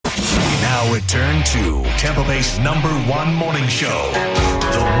now return to Tampa Bay's #1 morning show,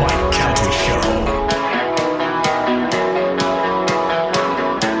 The Mike Calta Show.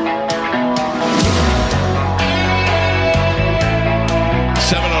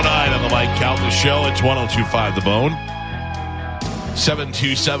 Mike Calta Show. It's 102.5 The Bone.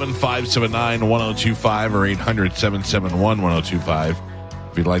 727-579-1025 or 800-771-1025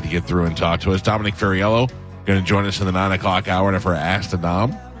 if you'd like to get through and talk to us. Dominic Ferriello going to join us in the 9 o'clock hour for Ask the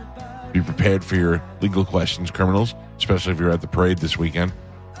Dom. Be prepared for your legal questions, criminals, especially if you're at the parade this weekend.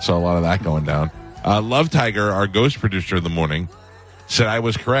 Saw a lot of that going down. Love Tiger, our ghost producer in the morning, said I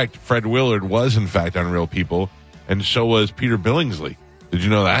was correct. Fred Willard was, in fact, on Real People, and so was Peter Billingsley. Did you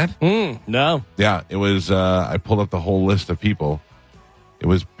know that? No. Yeah, it was. I pulled up the whole list of people. It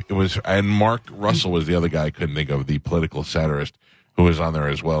was, and Mark Russell was the other guy I couldn't think of, the political satirist who was on there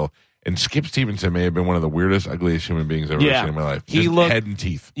as well. And Skip Stevenson may have been one of the weirdest, ugliest human beings I've ever seen in my life. Just head and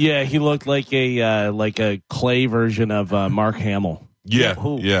teeth. Yeah, he looked like a clay version of Mark Hamill. Yeah.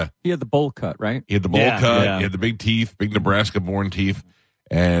 He had the bowl cut, right? He had the bowl cut. Yeah. He had the big teeth, big Nebraska-born teeth.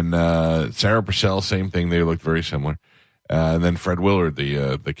 And Sarah Purcell, same thing. They looked very similar. And then Fred Willard,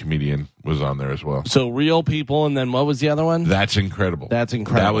 the comedian, was on there as well. So Real People, and then what was the other one? That's incredible.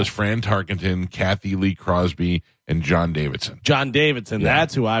 That was Fran Tarkenton, Kathy Lee Crosby, and John Davidson.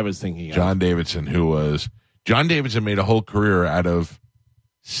 That's who I was thinking of. John Davidson made a whole career out of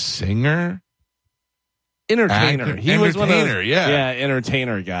singer? Entertainer. He was one of those, yeah,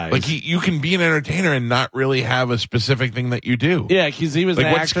 entertainer guys. Like you can be an entertainer and not really have a specific thing that you do. Yeah, because he was like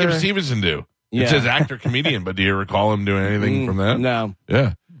an what actor. Skip Stevenson do? Yeah. It says actor, comedian, but do you recall him doing anything from that? No.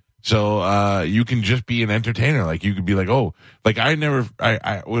 Yeah. So you can just be an entertainer. Like you could be like, oh, like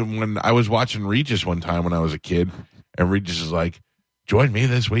when I was watching Regis one time when I was a kid, and Regis is like, join me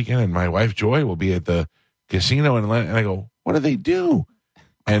this weekend, and my wife Joy will be at the casino in Atlanta. And I go, what do they do?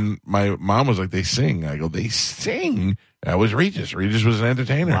 And my mom was like, they sing. I go, they sing? That was Regis. Regis was an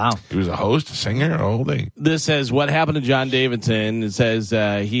entertainer. Wow. He was a host, a singer, the whole thing. This says, what happened to John Davidson? It says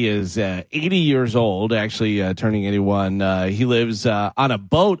he is 80 years old, actually turning 81. He lives on a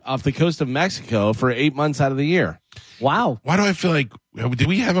boat off the coast of Mexico for 8 months out of the year. Wow. Why do I feel like, did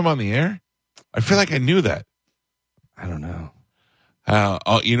we have him on the air? I feel like I knew that. I don't know.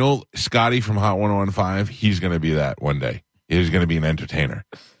 Scotty from Hot 101.5, he's going to be that one day. He's going to be an entertainer.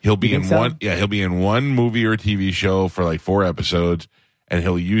 He'll be in one. Yeah, he'll be in one movie or TV show for like 4 episodes, and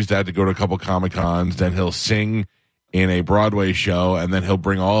he'll use that to go to a couple Comic-Cons. Then he'll sing in a Broadway show, and then he'll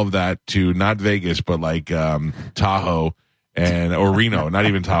bring all of that to not Vegas, but like Tahoe or Reno. Not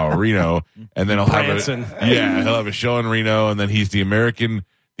even Tahoe, Reno. And then he'll have he'll have a show in Reno, and then he's the American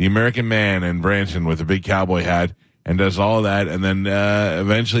man in Branson with a big cowboy hat, and does all of that, and then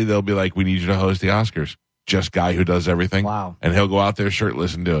eventually they'll be like, "We need you to host the Oscars." Just guy who does everything. Wow. And he'll go out there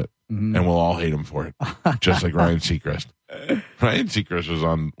shirtless and do it. Mm-hmm. And we'll all hate him for it. Just like Ryan Seacrest. Ryan Seacrest was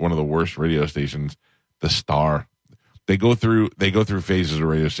on one of the worst radio stations, The Star. They go through phases of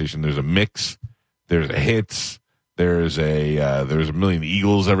radio station. There's a mix, there's a hits, there's a million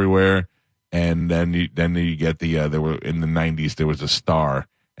Eagles everywhere, and then you get there were in the 90s there was a Star,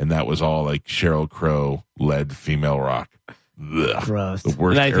 and that was all like Sheryl Crow led female rock. Ugh. Gross. The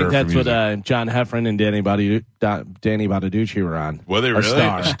worst. And I think that's what John Heffron and Danny Bonaducci were on. Were they really?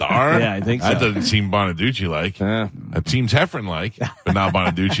 A Star? Yeah, I think so. That doesn't seem Bonaducci like. That seems Heffron like, but not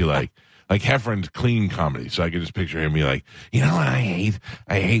Bonaducci like. Like Heffron's clean comedy, so I could just picture him be like, you know what I hate?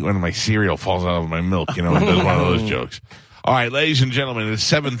 I hate when my cereal falls out of my milk. And does one of those jokes. All right, ladies and gentlemen, it's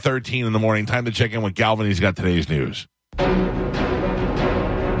 7:13 in the morning. Time to check in with Galvin. He's got today's news. And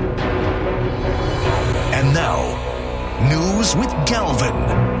now, news with Galvin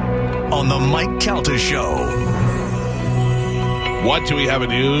on the Mike Calta Show. What do we have in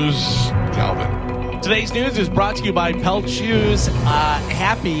news, Galvin? Today's news is brought to you by Pelt Shoes.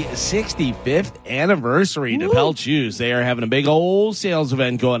 Happy 65th anniversary to Pelt Shoes. They are having a big old sales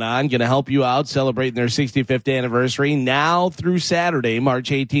event going on. Going to help you out celebrating their 65th anniversary now through Saturday,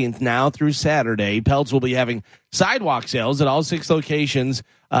 March 18th. Now through Saturday, Pelts will be having sidewalk sales at all 6 locations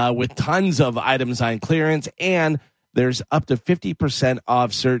with tons of items on clearance, and there's up to 50%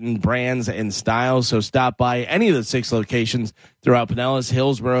 off certain brands and styles. So stop by any of the 6 locations throughout Pinellas,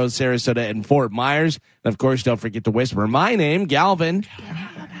 Hillsborough, Sarasota, and Fort Myers. And, of course, don't forget to whisper my name, Galvin,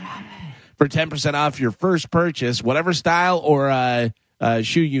 for 10% off your first purchase. Whatever style or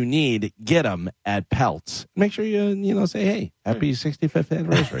shoe you need, get them at Pelts. Make sure you say, hey, happy 65th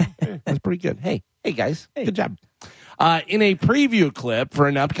anniversary. That's pretty good. Hey, guys, good job. In a preview clip for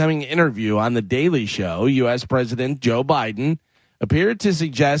an upcoming interview on The Daily Show, U.S. President Joe Biden appeared to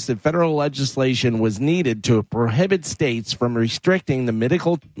suggest that federal legislation was needed to prohibit states from restricting the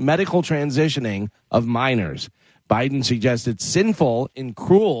medical transitioning of minors. Biden suggested sinful and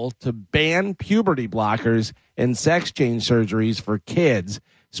cruel to ban puberty blockers and sex change surgeries for kids,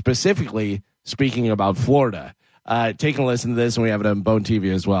 specifically speaking about Florida. Taking a listen to this, and we have it on Bone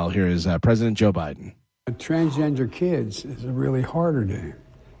TV as well. Here is President Joe Biden. Transgender kids is a really harder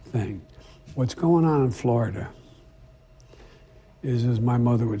thing. What's going on in Florida is, as my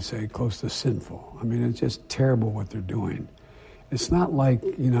mother would say, close to sinful. I mean, it's just terrible what they're doing. It's not like,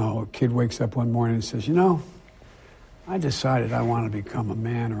 a kid wakes up one morning and says, I decided I want to become a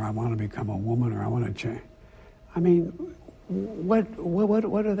man, or I want to become a woman, or I want to change. I mean, what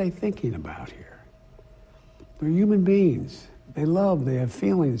are they thinking about here? They're human beings. They love, they have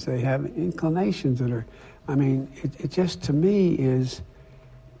feelings, they have inclinations that are, it just, to me, is,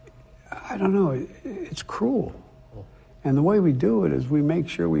 I don't know, it's cruel. And the way we do it is we make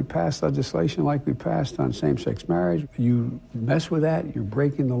sure we pass legislation like we passed on same-sex marriage. You mess with that, you're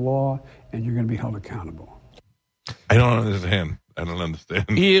breaking the law, and you're going to be held accountable. I don't understand.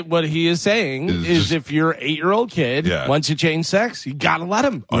 What he is saying is if your 8-year-old kid wants to change sex, you got to let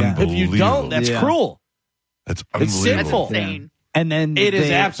him. If you don't, that's cruel. That's unbelievable. It's sinful. That's insane. And then it is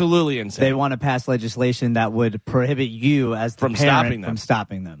absolutely insane. They want to pass legislation that would prohibit you as the parent from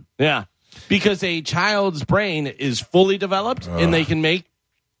stopping them. Yeah. Because a child's brain is fully developed and they can make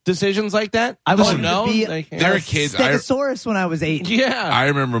decisions like that. I was they're kids. Stegosaurus when I was 8. Yeah. I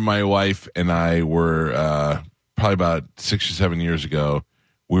remember my wife and I were probably about 6 or 7 years ago.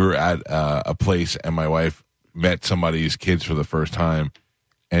 We were at a place, and my wife met somebody's kids for the first time,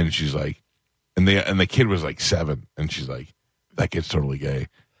 and she's like, and the kid was like 7, and she's like, that kid's totally gay.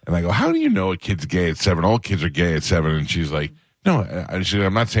 And I go, how do you know a kid's gay at 7? All kids are gay at 7. And she's like, no,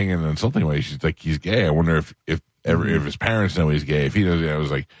 I'm not saying it in an insulting way. She's like, he's gay. I wonder if his parents know he's gay. If he doesn't, I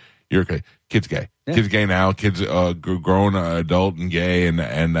was like, you're okay. Kid's gay. Yeah. Kid's gay now. Kid's grown adult and gay, and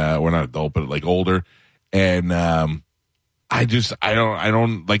we're not adult, but like older. And I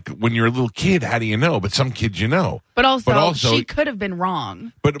don't like, when you're a little kid, how do you know? But some kids, But also she could have been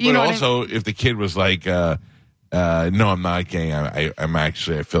wrong. But also, if the kid was like, no, I'm not gay. I'm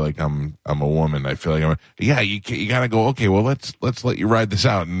actually, I feel like I'm a woman. I feel like you gotta go, okay, well, let's let you ride this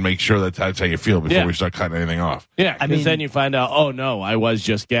out and make sure that's how you feel before we start cutting anything off. Yeah, because then you find out, oh no, I was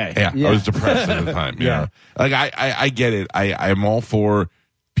just gay. Yeah. I was depressed at the time. Like I get it. I'm all for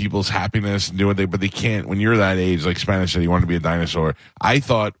people's happiness and doing but they can't, when you're that age, like Spanish said, you want to be a dinosaur. I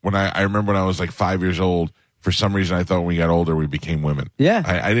thought I remember when I was like 5 years old, for some reason I thought when we got older we became women. Yeah.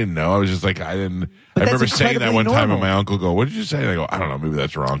 I didn't know. I was just like, I remember saying that one time, and my uncle go, what did you say? And I go, I don't know, maybe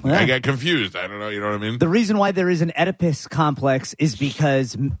that's wrong. Yeah. I got confused. I don't know, you know what I mean? The reason why there is an Oedipus complex is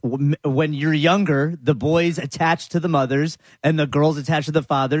because when you're younger, the boys attach to the mothers and the girls attach to the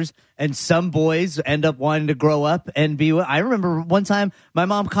fathers, and some boys end up wanting to grow up and be. I remember one time my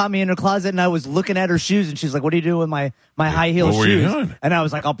mom caught me in her closet and I was looking at her shoes, and she's like, what are you doing with my high heel shoes? What were you doing? And I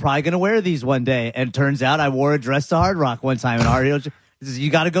was like, I'm probably going to wear these one day. And turns out I wore a dress to Hard Rock one time in high heel shoes.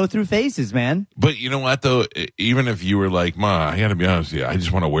 You got to go through phases, man. But you know what, though? Even if you were like, Ma, I got to be honest with you, I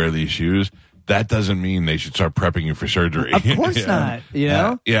just want to wear these shoes, that doesn't mean they should start prepping you for surgery. Of course not, you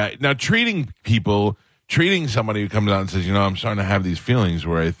know? Yeah. Now, treating somebody who comes out and says, I'm starting to have these feelings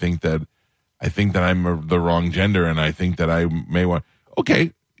where I think that I'm the wrong gender, and I think that I may want.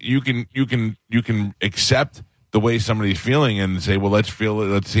 Okay, you can accept the way somebody's feeling and say, well, let's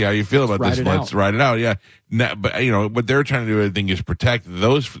see how you feel about this. Let's ride it out. Yeah. But what they're trying to do, I think, is protect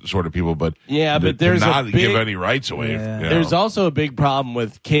those sort of people, but there's not give any rights away. Yeah. There's also a big problem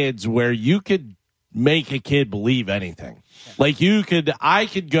with kids where you could make a kid believe anything. Like I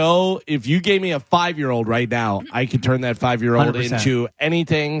could go, if you gave me a 5-year-old right now, I could turn that 5-year-old 100%. into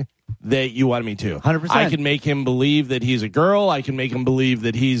anything that you want me to. 100%. I can make him believe that he's a girl. I can make him believe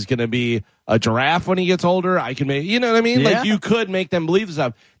that he's going to be a giraffe when he gets older. I can make, you know what I mean? Yeah. Like, you could make them believe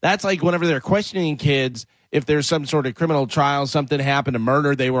stuff. That's like whenever they're questioning kids, if there's some sort of criminal trial, something happened, a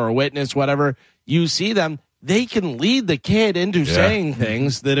murder, they were a witness, whatever, you see them, they can lead the kid into saying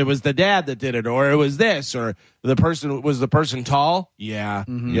things that it was the dad that did it, or it was this, or the person tall? Yeah.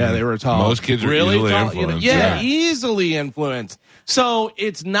 Mm-hmm. Yeah, they were tall. Most kids are really easily tall, influenced. Easily influenced. So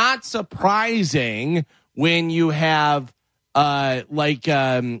it's not surprising when you have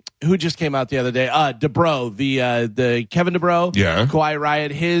who just came out the other day? Dubrow, the Kevin Dubrow, Quiet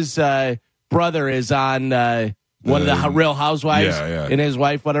Riot. His brother is on one of the Real Housewives, and his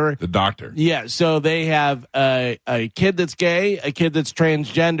wife, whatever. The doctor. Yeah, so they have a kid that's gay, a kid that's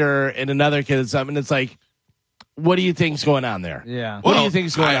transgender, and another kid that's something. It's like, what do you think's going on there? Yeah. What do you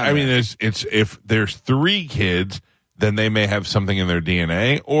think's going on? I mean, it's if there's 3 kids, then they may have something in their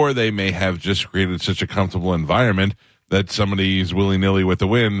DNA, or they may have just created such a comfortable environment that somebody's willy-nilly with the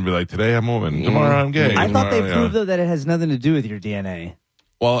wind and be like, today I'm a woman, tomorrow I'm gay. I thought they tomorrow, proved, though, that it has nothing to do with your DNA.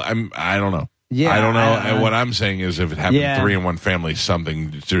 Well, I don't know. Yeah, I don't know. And what I'm saying is if it happened Yeah. 3 in one family,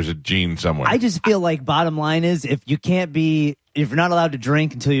 there's a gene somewhere. I just feel like bottom line is if you're not allowed to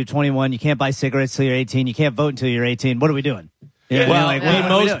drink until you're 21, you can't buy cigarettes until you're 18, you can't vote until you're 18, what are we doing? Yeah, well, like, the what are we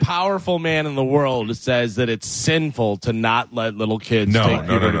most doing? powerful man in the world says that it's sinful to not let little kids No. take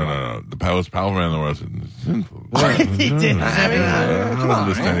puberty. The most powerful man in the world is sinful. He did. I don't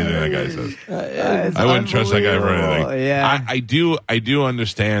understand anything that guy says. I wouldn't trust that guy for anything. Yeah. I do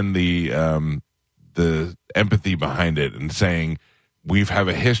understand the empathy behind it and saying we have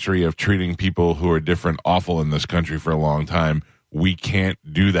a history of treating people who are different awful in this country for a long time. We can't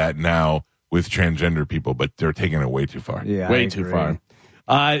do that now with transgender people, but they're taking it way too far. Yeah, Way I too agree.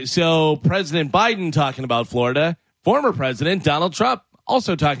 far. So President Biden talking about Florida. Former President Donald Trump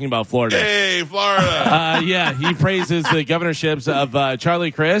also talking about Florida. Hey, Florida. Yeah, he praises the governorships of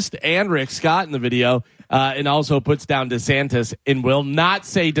Charlie Crist and Rick Scott in the video, and also puts down DeSantis and will not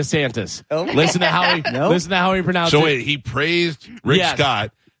say DeSantis. Listen to how he pronounces So it. wait, he praised Rick Yes.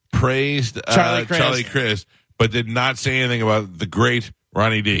 Scott, praised Charlie Crist. but did not say anything about the great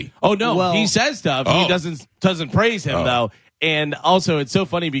Ronnie D. Oh no, Well- he says stuff. Oh. He doesn't praise him though. And also, it's so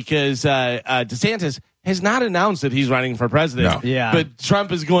funny because DeSantis has not announced that he's running for president. No. Yeah. But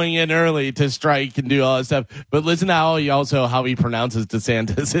Trump is going in early to strike and do all that stuff. But listen to how he pronounces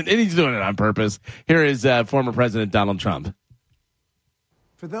DeSantis, and he's doing it on purpose. Here is former President Donald Trump.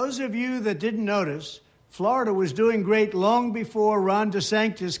 For those of you that didn't notice, Florida was doing great long before Ron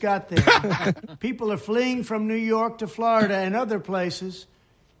DeSantis got there. People are fleeing from New York to Florida and other places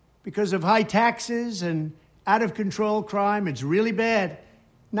because of high taxes and out-of-control crime. It's really bad.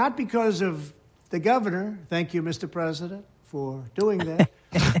 Not because of the governor. Thank you, Mr. President, for doing that.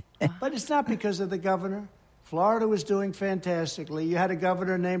 But it's not because of the governor. Florida was doing fantastically. You had a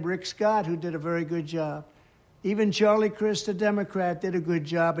governor named Rick Scott who did a very good job. Even Charlie Crist, a Democrat, did a good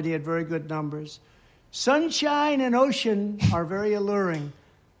job, and he had very good numbers. Sunshine and ocean are very alluring.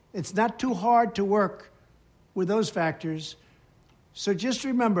 It's not too hard to work with those factors. So just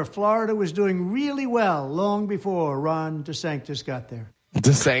remember, Florida was doing really well long before Ron DeSantis got there.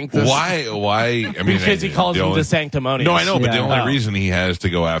 DeSantis. Why? I mean, Because he calls him DeSanctimonious. No, I know, but the Yeah. only reason he has to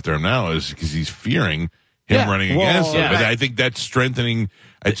go after him now is because he's fearing him running against him. yeah. But I think that's strengthening.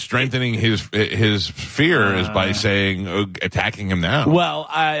 It's strengthening his fear is by saying attacking him now. Well,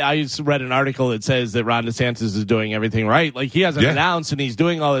 I read an article that says that Ron DeSantis is doing everything right. Like, he hasn't announced, and he's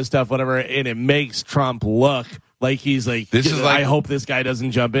doing all this stuff, whatever, and it makes Trump look like he's like, I hope this guy doesn't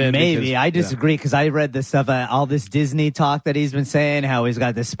jump in. Maybe. because- I disagree because I read this stuff, all this Disney talk that he's been saying, how he's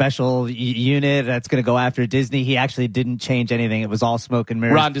got this special unit that's going to go after Disney. He actually didn't change anything. It was all smoke and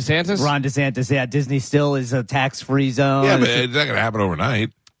mirrors. Ron DeSantis? Ron DeSantis, yeah. Disney still is a tax-free zone. Yeah, but it's not going to happen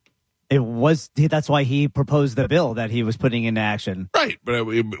overnight. It was. That's why he proposed the bill that he was putting into action. Right, but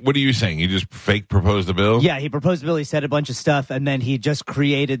what are you saying? He just fake proposed the bill? Yeah, he proposed a bill. He said a bunch of stuff, and then he just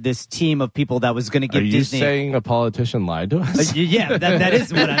created this team of people that was going to give Are you Disney. saying a politician lied to us? Yeah, that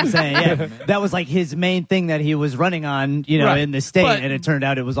is what I'm saying. Yeah, that was like his main thing that he was running on, Right. in the state, But- and it turned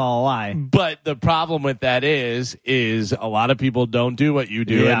out it was all a lie. But the problem with that is a lot of people don't do what you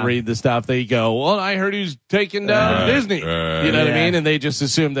do Yeah. and read the stuff. They go, well, I heard he's taking down Disney. You know what I Yeah. mean? And they just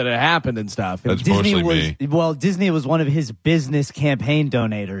assume that it happened and stuff. That's mostly me. Disney was one of his business campaign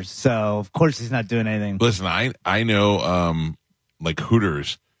donators, so of course he's not doing anything. Listen, I know like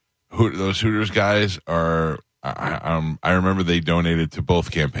Hooters. Those Hooters guys are. I remember they donated to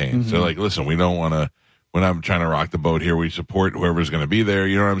both campaigns. Mm-hmm. So like, listen, we don't want to. When I'm trying to rock the boat here, we support whoever's going to be there.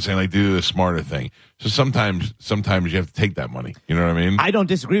 You know what I'm saying? Like, do the smarter thing. So sometimes you have to take that money. You know what I mean? I don't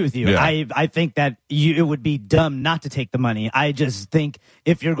disagree with you. Yeah. I think that it would be dumb not to take the money. I just think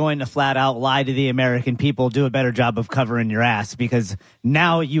if you're going to flat out lie to the American people, do a better job of covering your ass, because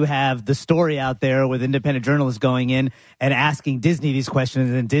now you have the story out there with independent journalists going in and asking Disney these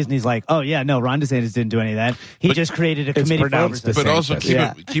questions, and Disney's like, oh yeah, no, Ron DeSantis didn't do any of that. He just created a committee for pronounced oversight. But also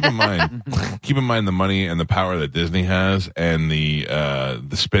DeSantis. keep in mind keep in mind the money and the power that Disney has, and the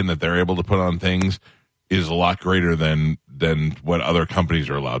spin that they're able to put on things is a lot greater than what other companies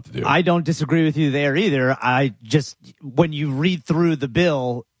are allowed to do. I don't disagree with you there either. I just, when you read through the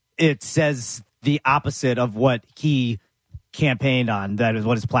bill, it says the opposite of what he campaigned on. That is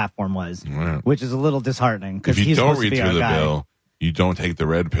what his platform was, which is a little disheartening. If you he's don't supposed to read be through our the guy. bill, you don't take the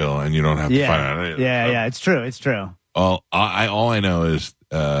red pill, and you don't have to find out either. Yeah, it's true. It's true. All I know is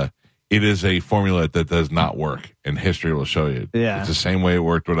it is a formula that does not work, and history will show you. Yeah. It's the same way it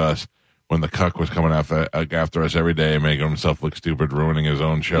worked with us when the cuck was coming after us every day, making himself look stupid, ruining his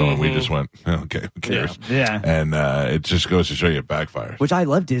own show, and we just went, okay, who cares? Yeah. And it just goes to show you it backfires. Which I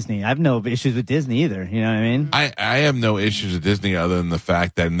love Disney. I have no issues with Disney either. You know what I mean? I have no issues with Disney other than the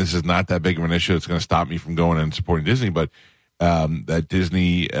fact that, and this is not that big of an issue that's going to stop me from going and supporting Disney, but that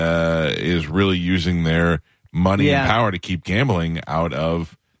Disney is really using their money and power to keep gambling out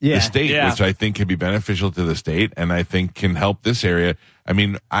of the state, which I think can be beneficial to the state and I think can help this area. I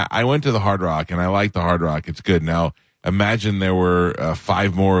mean, I went to the Hard Rock and I like the Hard Rock. It's good. Now, imagine there were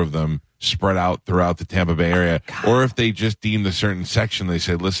 5 more of them spread out throughout the Tampa Bay area. Or if they just deemed a certain section, they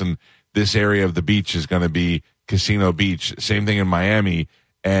said, listen, this area of the beach is going to be Casino Beach. Same thing in Miami.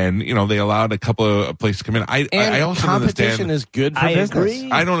 And, you know, they allowed a couple of places to come in. I also competition is good for business.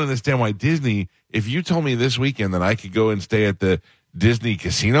 Agree. I don't understand why Disney, if you told me this weekend that I could go and stay at the Disney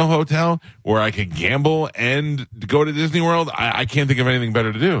Casino Hotel where I could gamble and go to Disney World, I can't think of anything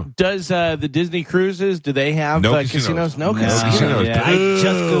better to do. Does the Disney cruises, do they have casinos? No casinos. Yeah, I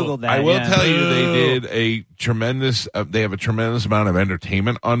just Googled that. I will tell you they did a tremendous, they have a tremendous amount of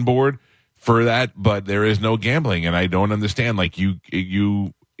entertainment on board for that, but there is no gambling, and I don't understand. Like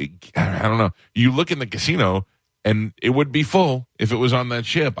I don't know. You look in the casino, and it would be full if it was on that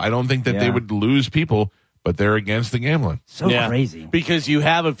ship. I don't think that they would lose people, but they're against the gambling. So crazy. Because you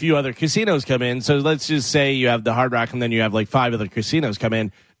have a few other casinos come in. So let's just say you have the Hard Rock, and then you have like 5 other casinos come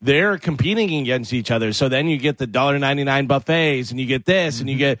in. They're competing against each other. So then you get the $1.99 buffets, and you get this, and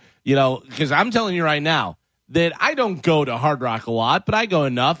you get, you know, because I'm telling you right now, that I don't go to Hard Rock a lot, but I go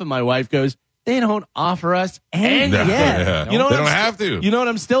enough, and my wife goes, they don't offer us anything. You know what they don't have to. You know what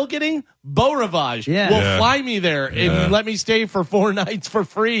I'm still getting? Beau Rivage will fly me there and let me stay for 4 nights for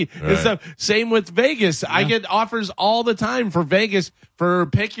free. Right. And stuff. Same with Vegas. I get offers all the time for Vegas for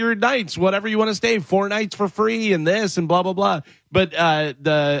pick your nights, whatever you want to stay, 4 nights for free and this and blah, blah, blah. But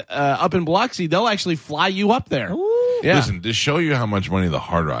the up in Biloxi, they'll actually fly you up there. Yeah. Listen, to show you how much money the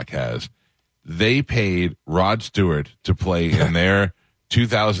Hard Rock has, they paid Rod Stewart to play in their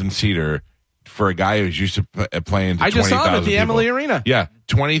 2,000-seater for a guy who's used to playing to 20,000 I just saw him at the people. Amalie Arena. Yeah,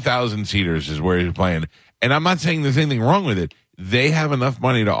 20,000 seaters is where he's playing. And I'm not saying there's anything wrong with it. They have enough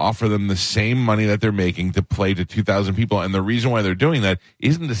money to offer them the same money that they're making to play to 2,000 people. And the reason why they're doing that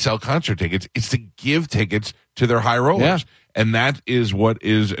isn't to sell concert tickets. It's to give tickets to their high rollers. Yeah. And that is what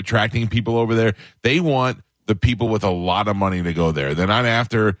is attracting people over there. They want the people with a lot of money to go there. They're not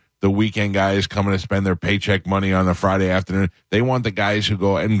after the weekend guys coming to spend their paycheck money on the Friday afternoon. They want the guys who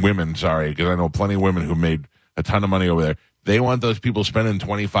go, and women, sorry, because I know plenty of women who made a ton of money over there. They want those people spending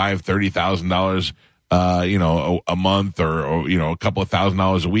 $25,000, $30,000, a month or, a couple of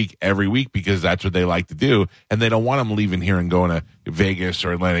 $1,000s a week every week because that's what they like to do. And they don't want them leaving here and going to Vegas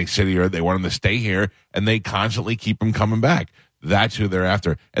or Atlantic City, or they want them to stay here, and they constantly keep them coming back. That's who they're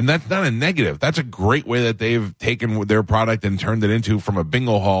after. And that's not a negative. That's a great way that they've taken their product and turned it into from a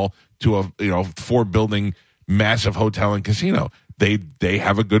bingo hall to a 4-building massive hotel and casino. They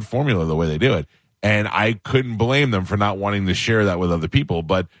have a good formula the way they do it. And I couldn't blame them for not wanting to share that with other people.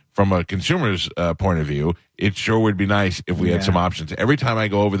 But from a consumer's point of view, it sure would be nice if we had some options. Every time I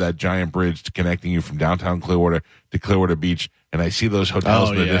go over that giant bridge connecting you from downtown Clearwater to Clearwater Beach, and I see those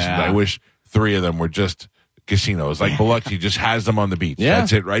hotels in the distance, I wish 3 of them were just casinos. Like Biloxi just has them on the beach. Yeah.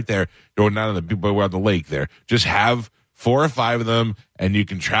 That's it right there. Going down on the lake there. Just have 4 or 5 of them, and you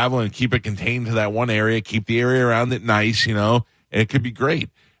can travel and keep it contained to that one area, keep the area around it nice, and it could be great.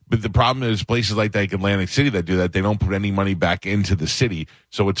 But the problem is places like that, like Atlantic City, that do that, they don't put any money back into the city.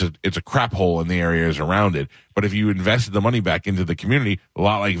 So it's a crap hole in the areas around it. But if you invested the money back into the community, a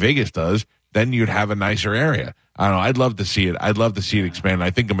lot like Vegas does, then you'd have a nicer area. I don't know. I'd love to see it. I'd love to see it expand. I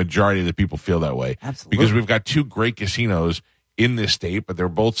think a majority of the people feel that way. Absolutely. Because we've got 2 great casinos in this state, but they're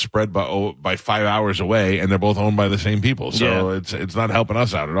both spread by 5 hours away, and they're both owned by the same people. So it's not helping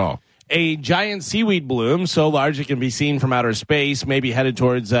us out at all. A giant seaweed bloom so large it can be seen from outer space, maybe headed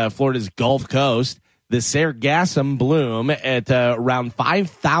towards Florida's Gulf Coast. The Sargassum bloom, at around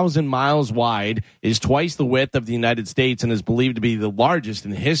 5,000 miles wide, is twice the width of the United States and is believed to be the largest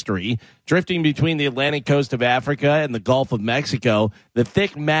in history. Drifting between the Atlantic coast of Africa and the Gulf of Mexico, the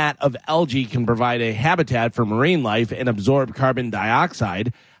thick mat of algae can provide a habitat for marine life and absorb carbon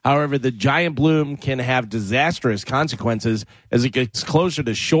dioxide. However, the giant bloom can have disastrous consequences as it gets closer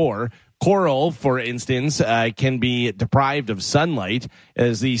to shore. Coral, for instance, can be deprived of sunlight.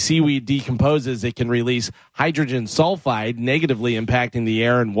 As the seaweed decomposes, it can release hydrogen sulfide, negatively impacting the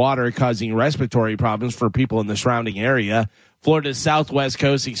air and water, causing respiratory problems for people in the surrounding area. Florida's southwest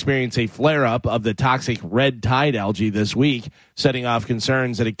coast experienced a flare-up of the toxic red tide algae this week, setting off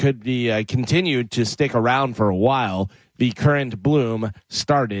concerns that it could be continued to stick around for a while. The current bloom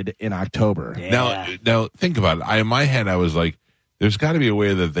started in October. Yeah. Now think about it. In my head, I was like, there's got to be a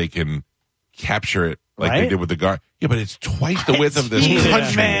way that they can capture it like they did with the guard. Yeah, but it's twice the width of this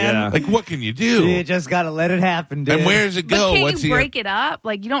country. Man. Yeah. Like, what can you do? You just got to let it happen, dude. And where does it go? But can't you break it up?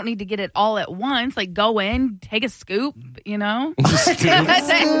 Like, you don't need to get it all at once. Like, go in, take a scoop, you know? Scoop it You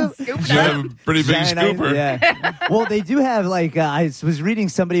up. have a pretty big scooper. Yeah. Well, they do have, like, I was reading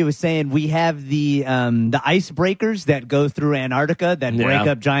somebody was saying we have the icebreakers that go through Antarctica that break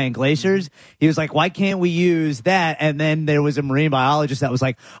up giant glaciers. He was like, why can't we use that? And then there was a marine biologist that was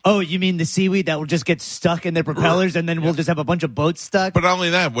like, oh, you mean the seaweed that will just get stuck in their propellers and then we'll just have a bunch of boats stuck? But not only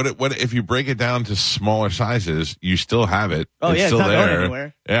that, what if you break it down to smaller sizes, you still have it. Oh, it's yeah, still it's not going there.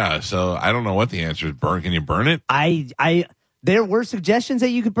 anywhere. Yeah, so I don't know what the answer is. Can you burn it? There were suggestions that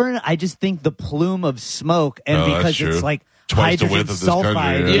you could burn it. I just think the plume of smoke, and that's because true. it's like Twice the hydrogen width of this country,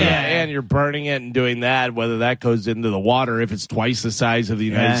 sulfide. Yeah, and you're burning it and doing that, whether that goes into the water, if it's twice the size of the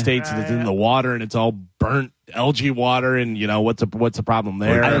United States and it's in the water and it's all burnt algae water, and what's the problem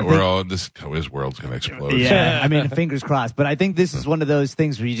there? This world's gonna explode. Yeah, I mean, fingers crossed. But I think this is one of those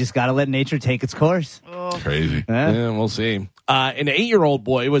things where you just got to let nature take its course. Crazy. Yeah, we'll see. An 8-year-old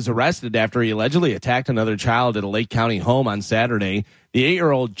boy was arrested after he allegedly attacked another child at a Lake County home on Saturday. The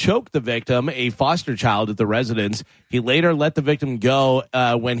 8-year-old choked the victim, a foster child at the residence. He later let the victim go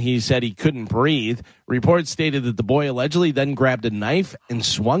when he said he couldn't breathe. Reports stated that the boy allegedly then grabbed a knife and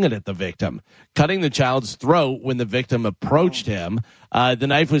swung it at the victim, cutting the child's throat when the victim approached him. The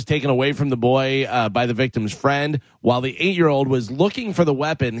knife was taken away from the boy by the victim's friend. While the 8-year-old was looking for the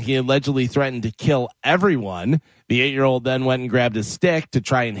weapon, he allegedly threatened to kill everyone. The 8-year-old then went and grabbed a stick to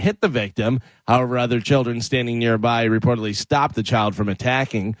try and hit the victim. However, other children standing nearby reportedly stopped the child from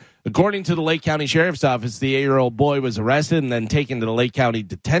attacking. According to the Lake County Sheriff's Office, the 8-year-old boy was arrested and then taken to the Lake County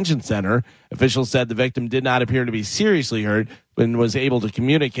Detention Center. Officials said the victim did not appear to be seriously hurt and was able to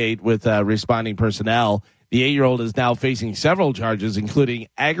communicate with responding personnel. The 8-year-old is now facing several charges, including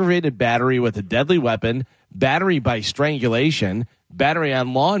aggravated battery with a deadly weapon, battery by strangulation, battery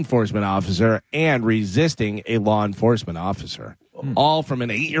on law enforcement officer, and resisting a law enforcement officer. All from an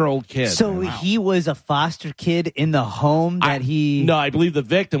 8-year-old kid. So he was a foster kid in the home that No, I believe the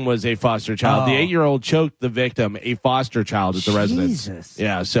victim was a foster child. The 8-year-old choked the victim, a foster child at the residence.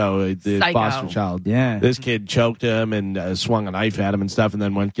 Yeah, so the Psycho. foster child. Yeah. This kid choked him and swung a knife at him and stuff, and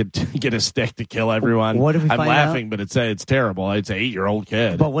then went get a stick to kill everyone. What if we I'm find laughing, but it's terrible. It's an 8-year-old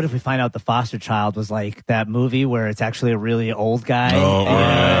kid. But what if we find out the foster child was like that movie where it's actually a really old guy? Oh,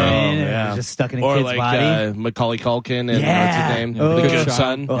 yeah. Just stuck in a or kid's like body? Macaulay Culkin and what's Yeah. his name? Oh. The Good Good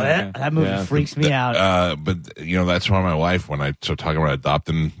Son. Oh, that movie freaks me out. But that's why my wife, when I start talking about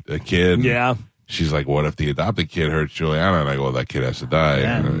adopting a kid, she's like, "What if the adopted kid hurts Juliana?" And I go, "Well, that kid has to die."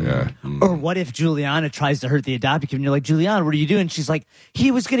 Yeah. Or what if Juliana tries to hurt the adopted kid and you're like, "Juliana, what are you doing?" She's like,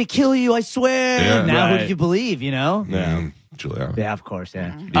 "He was going to kill you, I swear." Yeah. Now who Right. do you believe, Yeah. Juliana. Yeah, of course,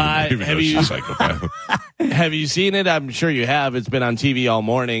 yeah. Even though have she's you- a psychopath. Have you seen it? I'm sure you have. It's been on TV all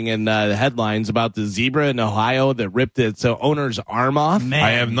morning, and the headlines about the zebra in Ohio that ripped its owner's arm off. Man.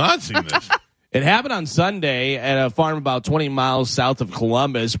 I have not seen this. It happened on Sunday at a farm about 20 miles south of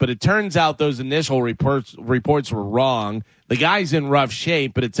Columbus, but it turns out those initial reports were wrong. The guy's in rough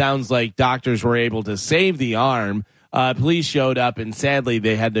shape, but it sounds like doctors were able to save the arm. Police showed up, and sadly,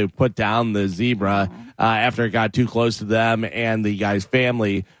 they had to put down the zebra after it got too close to them and the guy's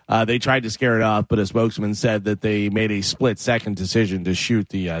family. They tried to scare it off, but a spokesman said that they made a split-second decision to shoot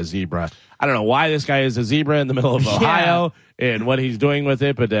the zebra. I don't know why this guy is a zebra in the middle of Ohio and what he's doing with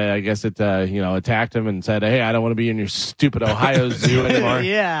it, but I guess it attacked him and said, "Hey, I don't want to be in your stupid Ohio zoo anymore."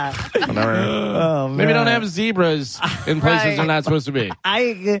 Yeah. Whatever. Oh, man. Maybe don't have zebras in places they're not supposed to be.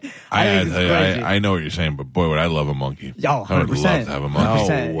 I think it's crazy. I know what you're saying, but boy, would I love a monkey. Oh, 100%. I would love to have a monkey.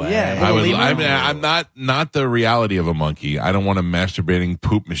 100%. Yeah. I Little would. lemur. I'm not the reality of a monkey. I don't want a masturbating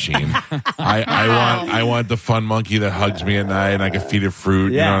poop machine. I want the fun monkey that hugs me at night and I can feed it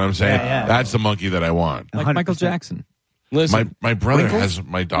fruit. Yeah. You know what I'm saying? Yeah. That's the monkey that I want. Like Michael Jackson. Listen, My brother has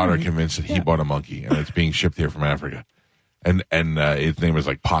my daughter convinced that he bought a monkey and it's being shipped here from Africa. And its name was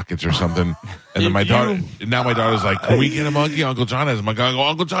like Pockets or something. And then my daughter's like, "Can we get a monkey? Uncle John has a monkey." I go,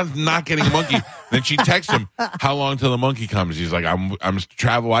 "Uncle John's not getting a monkey." Then she texts him, "How long till the monkey comes?" He's like, "I'm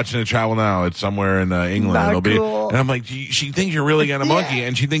watching it travel now. It's somewhere in England. Not It'll be." cool. And I'm like, "She thinks you're really getting a monkey,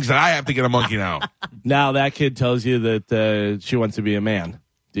 and she thinks that I have to get a monkey now." now that kid tells you that she wants to be a man.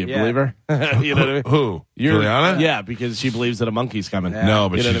 Do you Yeah. believe her? You know what I mean? Who? Juliana? Yeah, because she believes that a monkey's coming. No,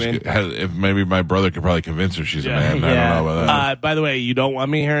 but You know she's, what I mean? if maybe my brother could probably convince her she's a man. I Yeah. don't know about that. By the way, you don't want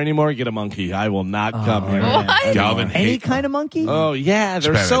me here anymore? Get a monkey. I will not come here. What? Galvin Any hate- kind of monkey? Oh, yeah.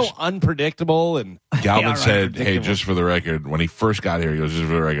 They're so Spanish. unpredictable. And Galvin Yeah, said, right, "Hey, just for the record, when he first got here, he goes, just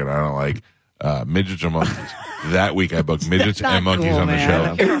for the record, I don't like midgets or monkeys." That week, I booked midgets Not and monkeys cool, on the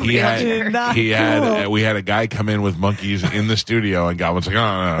man. show. He had, Not he had, cool. we had a guy come in with monkeys in the studio, and Galvin's like, "Oh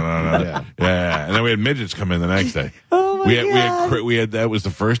no, yeah." And then we had midgets come in the next day. Oh my God. We had that was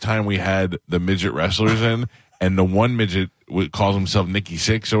the first time we had the midget wrestlers in, and the one midget calls himself Nicky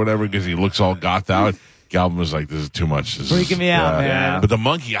Six or whatever because he looks all gothed out. Galvin was like, "This is too much. This Freaking is, me out, man. But the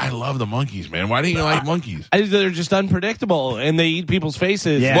monkey, I love the monkeys, man. Why do you like monkeys? they're just unpredictable, and they eat people's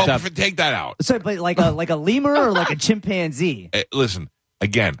faces. Yeah. And Well, stuff. take that out. So, but like a lemur or like a chimpanzee? Listen,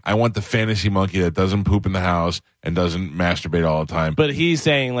 again, I want the fantasy monkey that doesn't poop in the house and doesn't masturbate all the time. But he's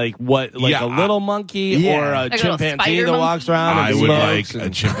saying like what, like Yeah, a little monkey Yeah. or a Like a little chimpanzee spider that walks around. I and would smokes like a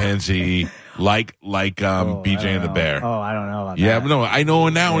and- chimpanzee, like BJ and the Bear. Oh, I don't know about Yeah, that. but no, I know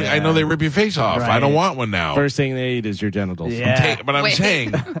now. I know they rip your face off. I don't Right. want one now. First thing they eat is your genitals. Yeah. But I'm Wait.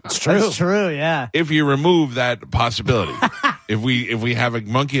 saying, It's true. That's true, yeah. if you remove that possibility, if we have a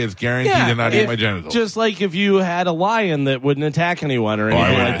monkey that's guaranteed to not eat if- my genitals, Just like if you had a lion that wouldn't attack anyone or I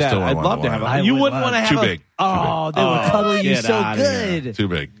anything would. like I that. still wouldn't I'd want love a to have lion. a I You would wouldn't love- want to have too a big. Oh, they would cuddle you get so outta here. good. Too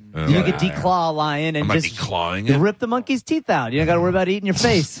big. You could declaw a lion and I'm not just declawing it. rip the monkey's teeth out. You don't got to worry about eating your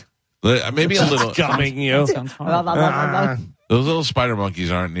face. Maybe a little. gumming you. Those little spider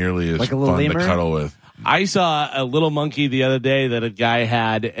monkeys aren't nearly as Like a little fun lemur? to cuddle with. I saw a little monkey the other day that a guy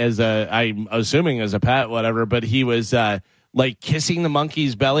had as I'm assuming as a pet, whatever, but he was like kissing the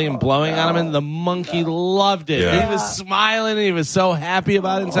monkey's belly and blowing on him, and the monkey loved it. Yeah. He was smiling, and he was so happy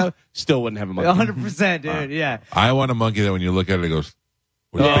about it and stuff. Still wouldn't have a monkey. 100%, dude. Yeah. I want a monkey that when you look at it, it goes,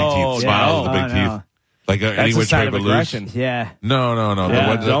 with big Oh, teeth, smiles no. with big Oh, no. teeth. Like any That's a which sign way of but loose. aggression. Yeah. No.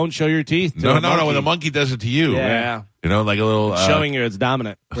 Yeah, The- don't show your teeth. to no, a no. When monkey. the monkey does it to you. Yeah. You know, like a little. Showing you it's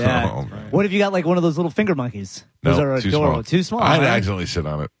dominant. Yeah. Oh, man. What if you got like one of those little finger monkeys? No, Those are too adorable. small. Too small. I'd right? accidentally sit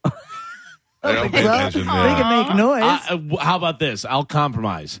on it. I don't pay Well, attention. they Yeah. can make noise. How about this? I'll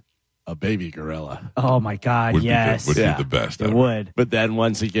compromise. A baby gorilla. Oh my God! Would Yes, be Yeah. the best. it ever. would. But then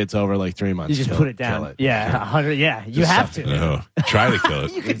once it gets over like 3 months, You just kill put it down. kill it. Yeah, 100. Yeah, you Just have to. No, try to kill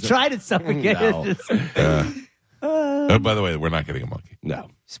You it. can try to suffocate No. it. Just- By the way, we're not getting a monkey. No.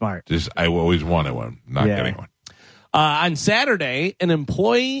 Smart. Just I always wanted one. Not Yeah. getting one. On Saturday, an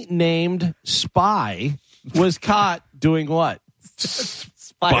employee named Spy was caught doing what?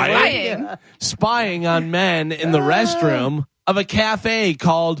 Spying. Spying on men in the restroom of a cafe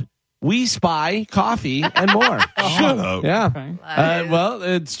called We Spy Coffee and More. Shut up. Yeah. Well,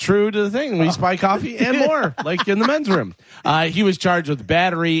 it's true to the thing. We spy coffee and more, like in the men's room. He was charged with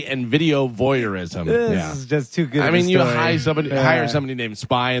battery and video voyeurism. This Yeah. is just too good. I of a mean, you story. hire somebody named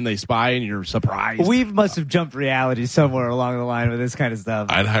Spy, and they spy, and you're surprised. We must have jumped reality somewhere along the line with this kind of stuff.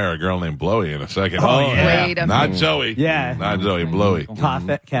 I'd hire a girl named Blowy in a second. Oh, yeah. Wait a Not minute. Zoe. Yeah. Not Zoe. Blowy.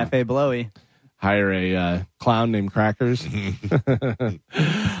 Cafe Blowy. Hire a clown named Crackers.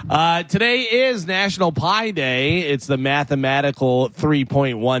 Today is National Pie Day. It's the mathematical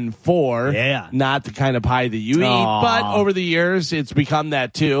 3.14. Yeah. Not the kind of pie that you eat, Aw. but over the years, it's become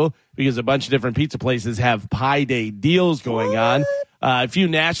that too because a bunch of different pizza places have Pie Day deals going on. A few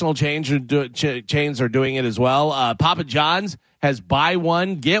national chains are doing it as well. Papa John's has buy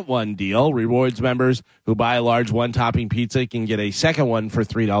one, get one deal. Rewards members who buy a large one topping pizza can get a second one for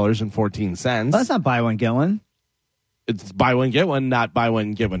 $3.14. Well, that's not buy one, get one. It's buy one, get one, not buy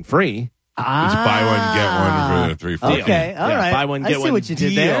one, get one free. It's buy one, get one for the $3.50. Okay, all right. Buy one, I get see one what you did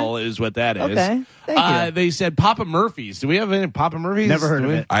deal there. is what that is. Okay, thank you. They said Papa Murphy's. Do we have any Papa Murphy's? Never heard of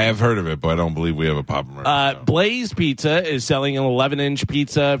it. I have heard of it, but I don't believe we have a Papa Murphy. Blaze Pizza is selling an 11-inch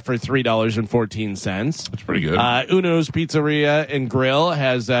pizza for $3.14. That's pretty good. Uno's Pizzeria and Grill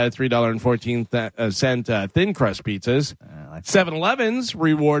has $3.14 thin crust pizzas. 7-Eleven's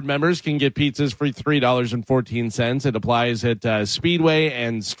reward members can get pizzas for $3.14. It applies at Speedway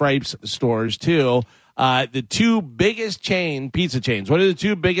and Stripes stores too. The two biggest pizza chains. What are the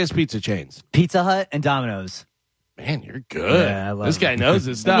two biggest pizza chains? Pizza Hut and Domino's. Man, you're good. Yeah, I love This guy it. knows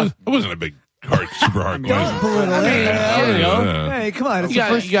his stuff. It wasn't a big super hard question. Hey, come on. It's You the got,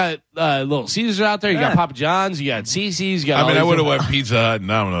 first. you got Little Caesars out there. You got Yeah. Papa John's. You got CC's. You got I mean, all I these would have different- went Pizza Hut and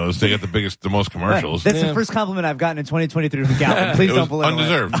Domino's. They got the most commercials. That's Yeah. the first compliment I've gotten in 2023 from Galvin. Please It don't was belittle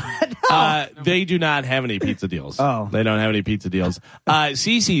undeserved. it. They do not have any pizza deals. Oh. They don't have any pizza deals.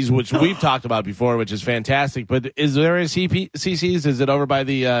 CC's, which we've talked about before, which is fantastic. But is there a CC's? Is it over by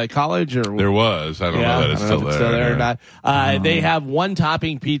the college? Or There was. I don't know that it's still there. Still there or not. They have one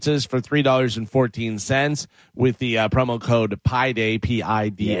topping pizzas for $3.14 with the promo code PIDAY,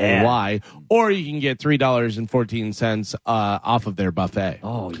 PIDAY, or you can get $3.14 off of their buffet.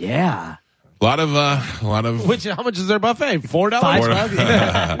 Oh, yeah. A lot of How much is their buffet?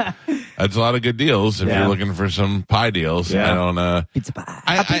 $4. That's a lot of good deals if you're looking for some pie deals. Yeah. I don't Pizza pie.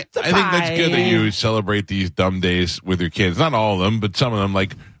 I think that's good that you celebrate these dumb days with your kids. Not all of them, but some of them.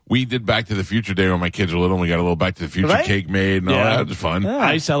 Like we did Back to the Future Day when my kids were little, and we got a little Back to the Future cake made and all that. It was fun.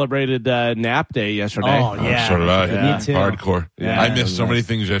 I celebrated nap day yesterday. Oh, yeah. So did I. Yeah. Me too. Hardcore. Yeah. I missed so many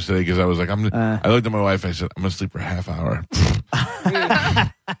things yesterday because I was like, I looked at my wife. I said, I'm gonna sleep for a half hour.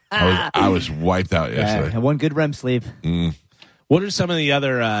 I was wiped out yesterday. One good REM sleep. What are some of the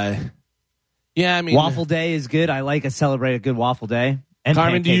other? Waffle Day is good. I celebrate a good waffle day. And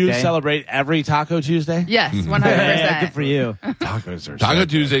Carmen, do you Pancake Day. celebrate every Taco Tuesday? Yes, 100%. Yeah, good for you. Tacos are Taco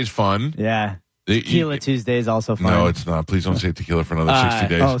Tuesday's fun. Yeah. Tequila Tuesday is also fun. No, it's not. Please don't say tequila for another 60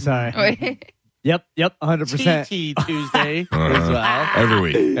 days. Oh, sorry. Wait. Yep, 100%. TT Tuesday as well. Every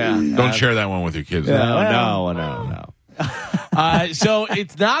week. Yeah. Don't share that one with your kids. No. So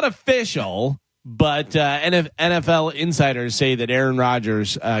it's not official, but NFL insiders say that Aaron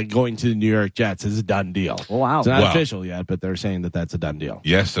Rodgers going to the New York Jets is a done deal. Oh, wow. It's not official yet, but they're saying that that's a done deal.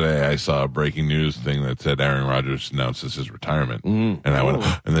 Yesterday, I saw a breaking news thing that said Aaron Rodgers announces his retirement. And I went,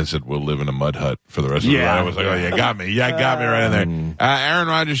 and they said, we'll live in a mud hut for the rest of the life. I was like, oh, you got me. You got me right in there. Aaron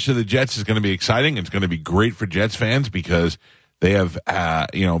Rodgers to the Jets is going to be exciting. It's going to be great for Jets fans because they have,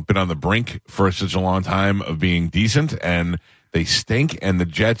 been on the brink for such a long time of being decent, and they stink, and the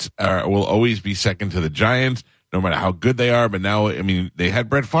Jets will always be second to the Giants, no matter how good they are. But now, they had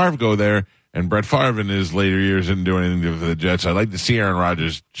Brett Favre go there, and Brett Favre in his later years didn't do anything for the Jets. I'd like to see Aaron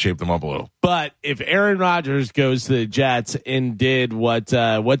Rodgers shape them up a little. But if Aaron Rodgers goes to the Jets and did what's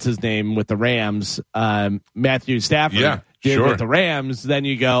his name with the Rams, Matthew Stafford did with the Rams, then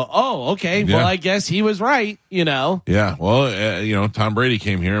you go, oh, okay, well, I guess he was right, Yeah, well, Tom Brady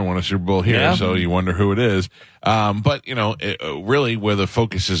came here and won a Super Bowl here, so you wonder who it is. But, really where the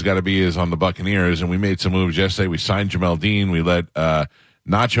focus has got to be is on the Buccaneers, and we made some moves yesterday. We signed Jamel Dean. We let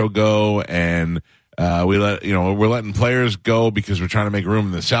Nacho go, and we're letting players go because we're trying to make room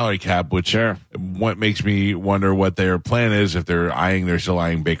in the salary cap, which what makes me wonder what their plan is, if they're still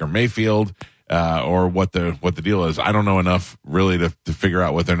eyeing Baker Mayfield, or what the deal is. I don't know enough really to figure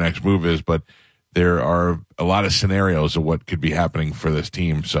out what their next move is, but there are a lot of scenarios of what could be happening for this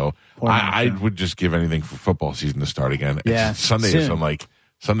team. So I would just give anything for football season to start again. Yeah, Sundays, soon. I'm like,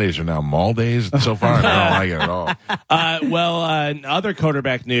 Sundays are now mall days so far. I don't like it at all. Other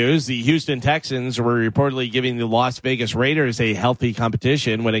quarterback news, the Houston Texans were reportedly giving the Las Vegas Raiders a healthy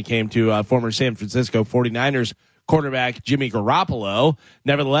competition when it came to former San Francisco 49ers quarterback Jimmy Garoppolo.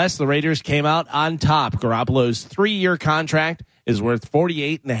 Nevertheless, the Raiders came out on top. Garoppolo's 3-year contract is worth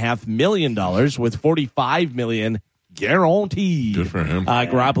 $48.5 million with $45 million guaranteed. Good for him.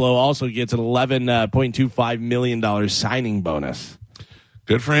 Garoppolo also gets an $11.25 million signing bonus.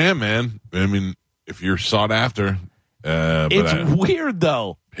 Good for him, man. I mean, if you're sought after, it's weird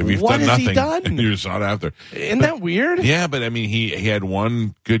though. If you've what done has nothing, he done? You're sought after. Isn't that weird? Yeah, but I mean, he had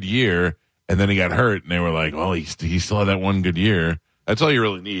one good year, and then he got hurt, and they were like, "Well, he still had that one good year." That's all you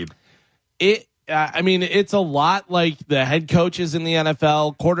really need. It's a lot like the head coaches in the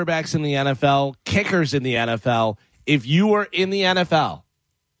NFL, quarterbacks in the NFL, kickers in the NFL. If you were in the NFL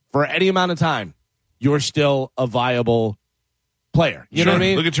for any amount of time, you're still a viable player. You know what I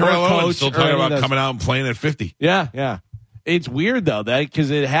mean? Look at Terrell Owens still talking about coming out and playing at 50. Yeah. It's weird though, because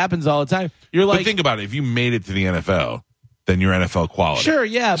it happens all the time. You're like, but think about it. If you made it to the NFL, then you're NFL quality. Sure,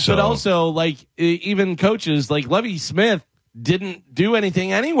 yeah, So- but also like even coaches like Lovie Smith didn't do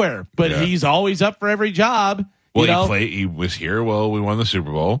anything anywhere, but he's always up for every job. Well, he was here. Well, we won the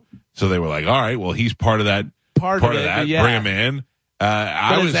Super Bowl, so they were like, "All right, well, he's part of that. Part of that. yeah. Bring him in."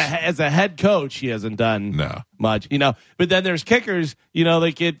 As a head coach, he hasn't done much, But then there's kickers,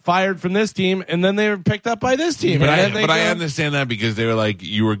 they get fired from this team, and then they're picked up by this team. But I understand that because they were like,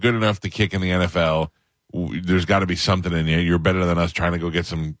 you were good enough to kick in the NFL. There's got to be something in you. You're better than us trying to go get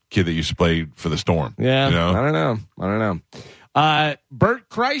some kid that used to play for the Storm. Yeah, I don't know. Bert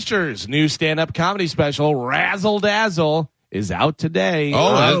Kreischer's new stand-up comedy special, Razzle Dazzle, is out today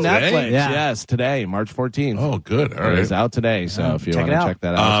on Netflix. Yeah. Yes, today, March 14th. Oh, good. All right. It's out today, so if you check want it to out. check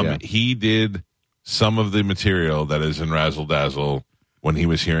that out. He did some of the material that is in Razzle Dazzle when he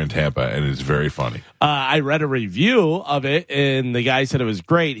was here in Tampa, and it's very funny. I read a review of it, and the guy said it was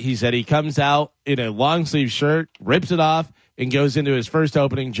great. He said he comes out in a long sleeve shirt, rips it off, and goes into his first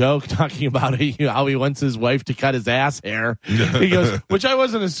opening joke talking about how he wants his wife to cut his ass hair. He goes, which I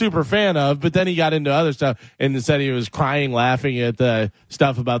wasn't a super fan of, but then he got into other stuff and said he was crying, laughing at the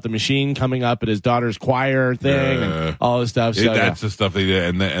stuff about the machine coming up at his daughter's choir thing and all this stuff. So That's the stuff they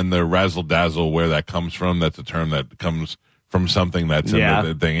did, and the razzle dazzle, where that comes from. That's a term that comes from something that's in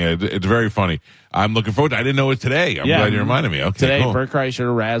the thing. It's very funny. I'm looking forward to it. I didn't know it today. I'm glad you reminded me. Okay, today, cool. Bert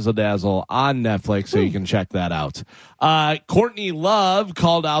Kreischer, Razzle Dazzle on Netflix, so you can check that out. Courtney Love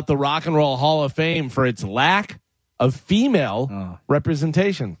called out the Rock and Roll Hall of Fame for its lack of female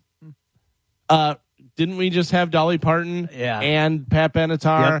representation. Didn't we just have Dolly Parton and Pat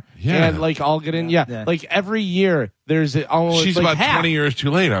Benatar and like all get in? Yeah. Like every year there's almost She's like about half. 20 years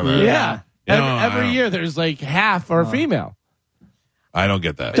too late on that. Yeah. You know, Every year there's like half are female. I don't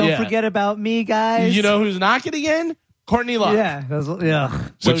get that. Don't forget about me, guys. You know who's not getting in? Courtney Love. Yeah.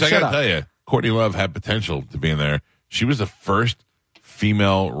 So Which I shut gotta up. tell you, Courtney Love had potential to be in there. She was the first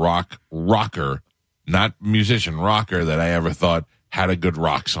female rocker, not musician, rocker that I ever thought had a good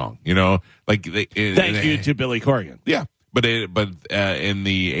rock song. You know, like Thank you to Billy Corgan. Yeah, but in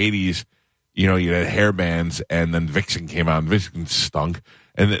the 80s, you know, you had hair bands, and then Vixen came out, and Vixen stunk,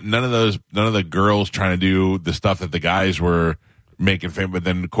 and none of the girls trying to do the stuff that the guys were making famous. But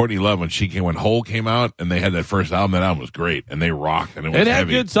then Courtney Love, when Hole came out, and they had that first album, that album was great, and they rocked, and it was It had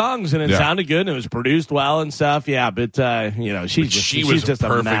heavy. good songs, and it sounded good, and it was produced well and stuff. Yeah, but you know, she's just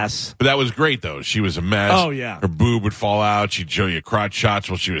a mess. But that was great, though. She was a mess. Oh, yeah. Her boob would fall out. She'd show you crotch shots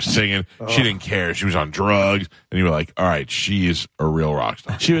while she was singing. She didn't care. She was on drugs, and you were like, all right, she is a real rock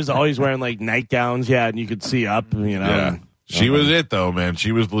star. She was always wearing like nightgowns, and you could see up, you know. Yeah. She was it, though, man.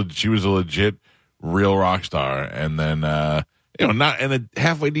 She was a legit real rock star, and then and a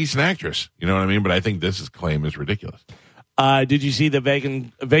halfway decent actress. You know what I mean? But I think this claim is ridiculous. Did you see the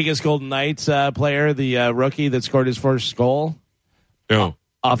Vegas Golden Knights player, the rookie that scored his first goal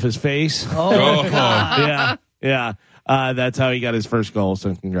off his face? Oh. Yeah. That's how he got his first goal.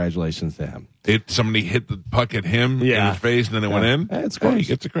 So congratulations to him. Somebody hit the puck at him in his face, and then it went in. It's he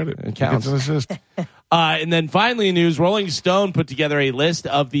gets the credit. It counts. He gets an assist. And then finally in news, Rolling Stone put together a list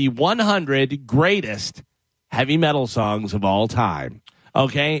of the 100 greatest heavy metal songs of all time.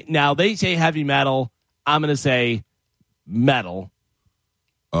 Okay, now they say heavy metal. I'm going to say metal.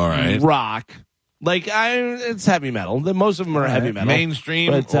 All right, rock. It's heavy metal. Most of them are heavy metal.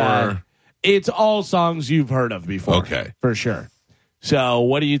 Mainstream, but, or it's all songs you've heard of before. Okay, for sure. So,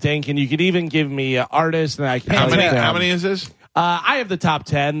 what do you think? And you could even give me artists, and I can. How many is this? I have the top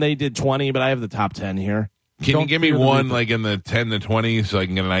 10. They did 20, but I have the top 10 here. Can you give me one like in the 10 to 20 so I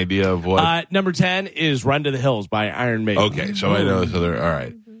can get an idea of what? Number 10 is Run to the Hills by Iron Maiden. Okay, so I know. So they're all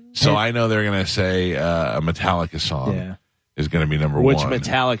right. So I know they're going to say a Metallica song is going to be number Which one. Which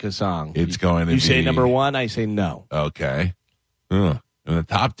Metallica song? It's going to be. You say number one, I say no. Okay. In the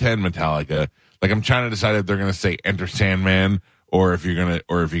top 10 Metallica, like I'm trying to decide if they're going to say Enter Sandman or if you're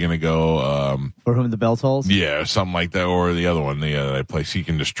gonna go For Whom the Bell Tolls. Yeah, something like that, or the other one, that I play Seek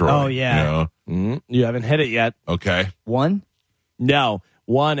and Destroy. Oh yeah. You know? You haven't hit it yet. Okay. One? No,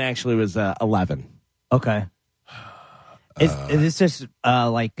 one actually was 11. Okay. Is this just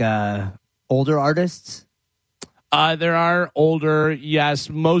older artists? There are older. Yes,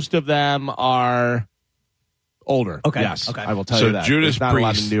 most of them are older. Okay. Yes, okay. I will tell So you that. Judas There's not a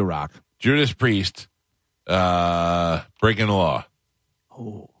lot Priest. of new rock. Judas Priest, Breaking the Law.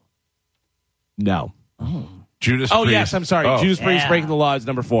 Oh. No. Judas Oh, Priest. yes, I'm sorry. Oh, Judas Priest Yeah. Breaking the Law is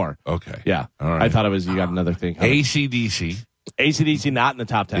number 4. Okay. Yeah. All right. I thought it was, you got another thing. AC/DC AC/DC not in the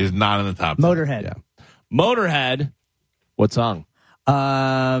top 10. is not in the top 10. Motorhead. Yeah. Motorhead. What song?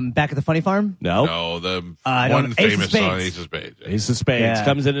 Back at the Funny Farm? No. No, the I don't one know. Ace of famous song, Spades. Ace of Spades. Ace of Spades Yeah.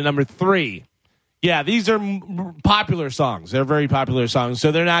 comes in at number 3. Yeah, these are popular songs. They're very popular songs.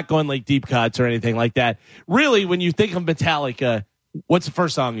 So they're not going like deep cuts or anything like that. Really, when you think of Metallica, what's the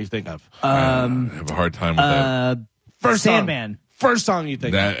first song you think of? I have a hard time with that. First Sandman. First song you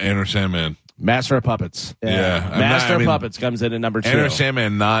think of? That Enter Sandman. Master of Puppets. Yeah. Master of Puppets comes in at number 2. Enter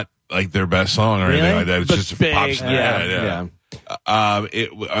Sandman, not like their best song or anything Really? like that. It's But just a big, pop song. yeah.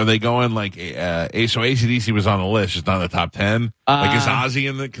 Are they going like so AC/DC was on the list, just not in the top 10? Like is Ozzy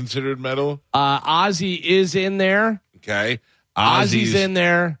in the considered metal? Ozzy is in there. Okay. Ozzy's in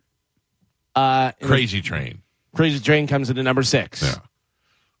there. Crazy Train. Crazy Train comes in at number 6.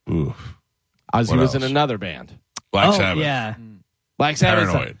 Yeah. Oof. Ozzy What was in else? another band. Black Sabbath. Yeah. Black Sabbath.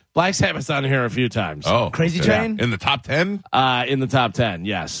 Paranoid. Black Sabbath's on here a few times. Oh. Crazy okay. Train? In the top 10? In the top 10,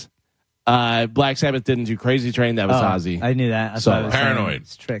 yes. Black Sabbath didn't do Crazy Train. That was Ozzy. I knew that. That's So, why I was saying Paranoid.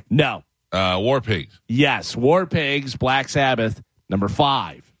 it's trick. No. War Pigs. Yes. War Pigs, Black Sabbath, number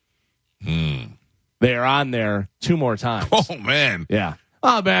 5. They are on there 2 more times. Oh, man. Yeah.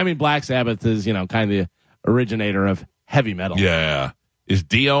 Oh, but I mean, Black Sabbath is, kind of the originator of heavy metal. Yeah. Is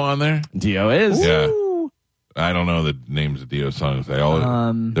Dio on there? Dio is. Yeah. I don't know the names of Dio songs. They're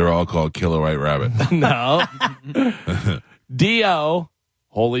all called Killer White Rabbit. No. Dio,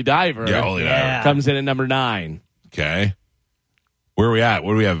 Holy Diver. Yeah, Holy Diver. Comes in at number 9. Okay. Where are we at?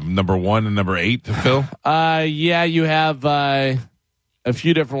 What do we have? Number 1 and number 8 to fill? Yeah, you have a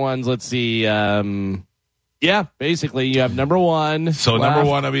few different ones. Let's see. Basically, you have number 1. So left. number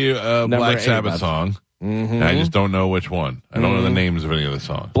 1 will be a Black 8 Sabbath left. song. And I just don't know which one. I don't know the names of any of the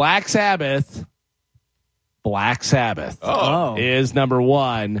songs. Black Sabbath. Oh. Is number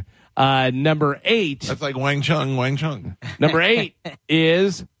 1. Number 8. That's like Wang Chung. Number 8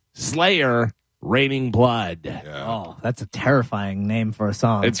 is Slayer, Raining Blood. Yeah. Oh, that's a terrifying name for a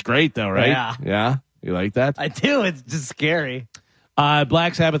song. It's great though, right? Yeah. Yeah. You like that? I do. It's just scary.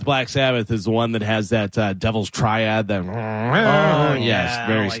 Black Sabbath is the one that has that Devil's Triad. That yes, I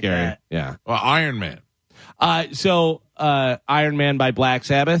very don't like scary. that. Yeah. Well, Iron Man. So Iron Man by Black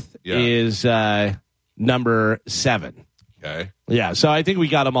Sabbath is number 7. Okay. Yeah, so I think we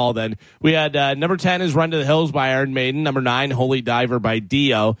got them all then. We had number 10 is Run to the Hills by Iron Maiden. Number 9, Holy Diver by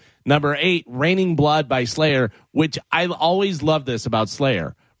Dio. Number 8, Raining Blood by Slayer, which I always love this about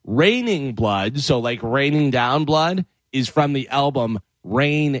Slayer. Raining Blood, so like raining down blood, is from the album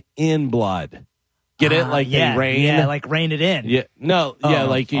Rain in Blood. Get it? Like they rain? Yeah, like rain it in. Yeah. No, yeah,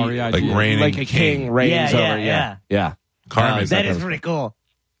 like raining like a king rains over. Yeah. Carmen. That is pretty cool.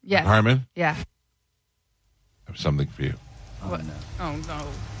 Yeah. Carmen, Yeah. I have something for you. What? Oh, no.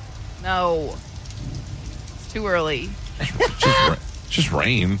 No. It's too early. Just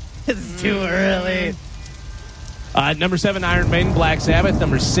rain. It's too early. Number 7, Iron Maiden, Black Sabbath.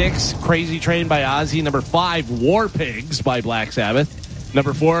 Number 6, Crazy Train by Ozzy. Number 5, War Pigs by Black Sabbath.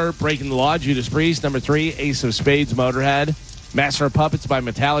 Number 4, Breaking the Law, Judas Priest. Number 3, Ace of Spades, Motorhead. Master of Puppets by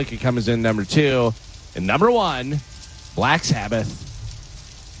Metallica comes in number 2. And number 1, Black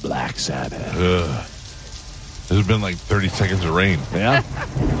Sabbath. Black Sabbath. Ugh. There's been like 30 seconds of rain. Yeah.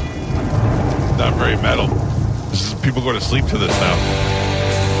 Not very metal. People go to sleep to this now.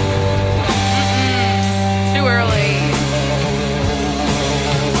 Too early.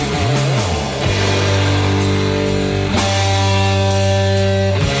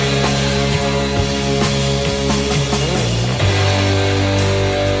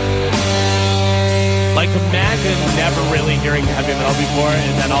 Like, imagine never really hearing heavy metal before,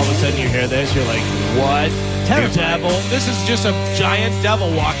 and then all of a sudden you hear this, you're like, what? Devil. This is just a giant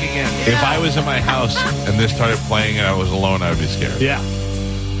devil walking in. If I was in my house and this started playing and I was alone, I would be scared. Yeah.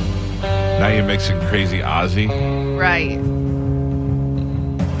 Now you're mixing crazy Ozzy. Right.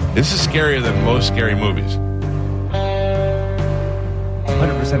 This is scarier than most scary movies.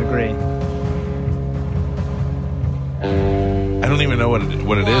 100% agree. I don't even know what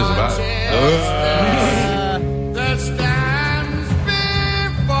it is about.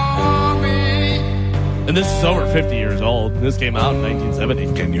 And this is over 50 years old. This came out in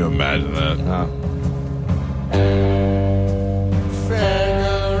 1970. Can you imagine that?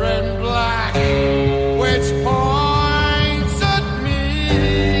 Figure in black, which points at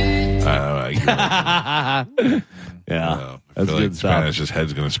me. I don't know. Yeah. I feel like Spanish's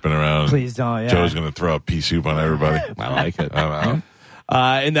head's going to spin around. Please don't, yeah. Joe's going to throw a pea soup on everybody. I like it. I'm out.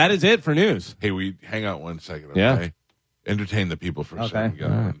 And that is it for news. Hey, hang out 1 second, okay? Yeah. Entertain the people for a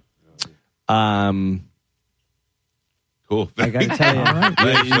second. Cool. I gotta tell you.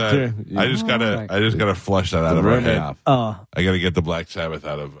 Thanks, I just gotta flush that out of our head. Oh, I gotta get the Black Sabbath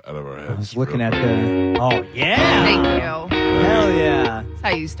out of our heads. I was looking at the. Oh yeah! Thank you. Hell yeah! That's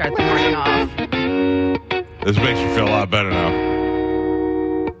how you start the morning off. This makes me feel a lot better now.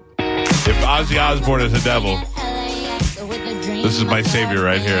 If Ozzy Osbourne is the devil, this is my savior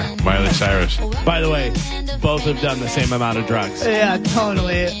right here, Miley Cyrus. By the way, both have done the same amount of drugs. Yeah,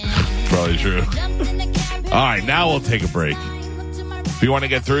 totally. Probably true. All right, now we'll take a break. If you want to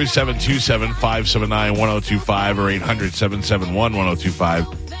get through, 727-579-1025 or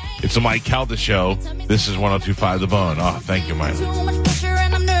 800-771-1025. It's the Mike Calta Show. This is 1025 The Bone. Oh, thank you, Miley. Too much pressure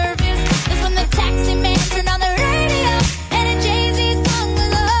and I'm nervous. That's when the taxi man turned on the radio and the Jay-Z song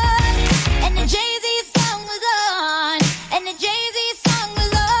was on. And the Jay-Z song was on. And the Jay-Z song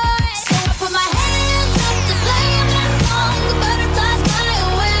was on. So I put my hands up to play that song. The butterflies fly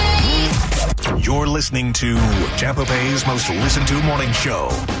away. You're listening to Tampa Bay's most listened to morning show,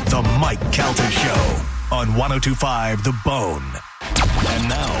 The Mike Calta Show, on 1025 The Bone. And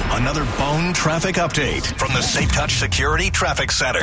Now, another bone traffic update from the Safe Touch Security Traffic Center.